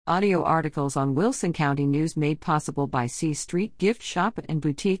Audio articles on Wilson County News made possible by C Street Gift Shop and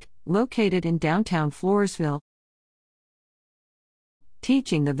Boutique, located in downtown Floresville.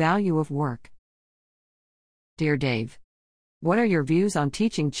 Teaching the value of work. Dear Dave, what are your views on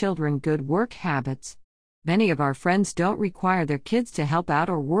teaching children good work habits? Many of our friends don't require their kids to help out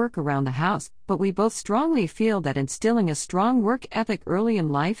or work around the house, but we both strongly feel that instilling a strong work ethic early in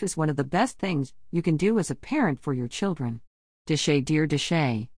life is one of the best things you can do as a parent for your children. Deshay, dear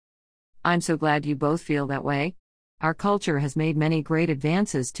Deshay. I'm so glad you both feel that way. Our culture has made many great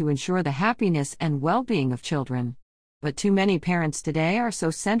advances to ensure the happiness and well-being of children. But too many parents today are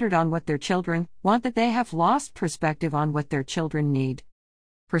so centered on what their children want that they have lost perspective on what their children need.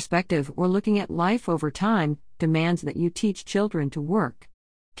 Perspective, or looking at life over time, demands that you teach children to work.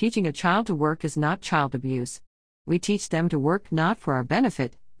 Teaching a child to work is not child abuse. We teach them to work not for our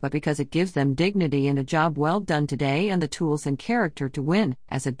benefit, but because it gives them dignity and a job well done today and the tools and character to win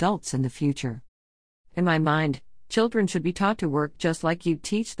as adults in the future. In my mind, children should be taught to work just like you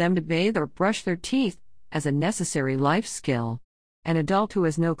teach them to bathe or brush their teeth, as a necessary life skill. An adult who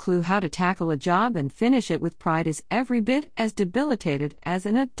has no clue how to tackle a job and finish it with pride is every bit as debilitated as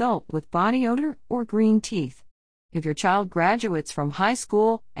an adult with body odor or green teeth. If your child graduates from high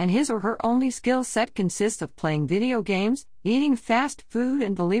school and his or her only skill set consists of playing video games, eating fast food,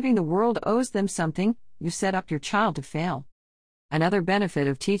 and believing the world owes them something, you set up your child to fail. Another benefit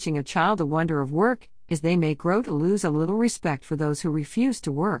of teaching a child the wonder of work is they may grow to lose a little respect for those who refuse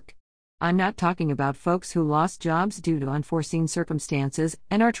to work. I'm not talking about folks who lost jobs due to unforeseen circumstances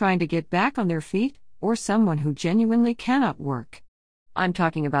and are trying to get back on their feet, or someone who genuinely cannot work. I'm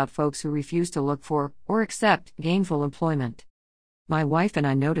talking about folks who refuse to look for or accept gainful employment. My wife and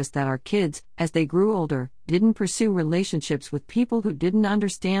I noticed that our kids, as they grew older, didn't pursue relationships with people who didn't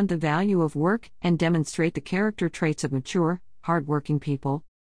understand the value of work and demonstrate the character traits of mature, hardworking people.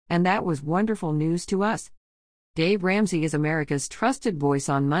 And that was wonderful news to us. Dave Ramsey is America's trusted voice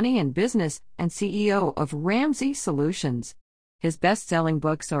on money and business and CEO of Ramsey Solutions. His best-selling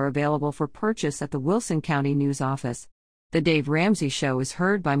books are available for purchase at the Wilson County News office. The Dave Ramsey Show is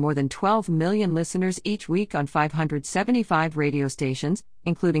heard by more than 12 million listeners each week on 575 radio stations,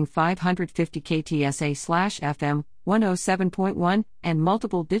 including 550 KTSA/FM 107.1 and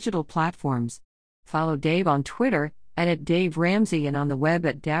multiple digital platforms. Follow Dave on Twitter @DaveRamsey and on the web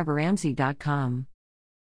at DaveRamsey.com.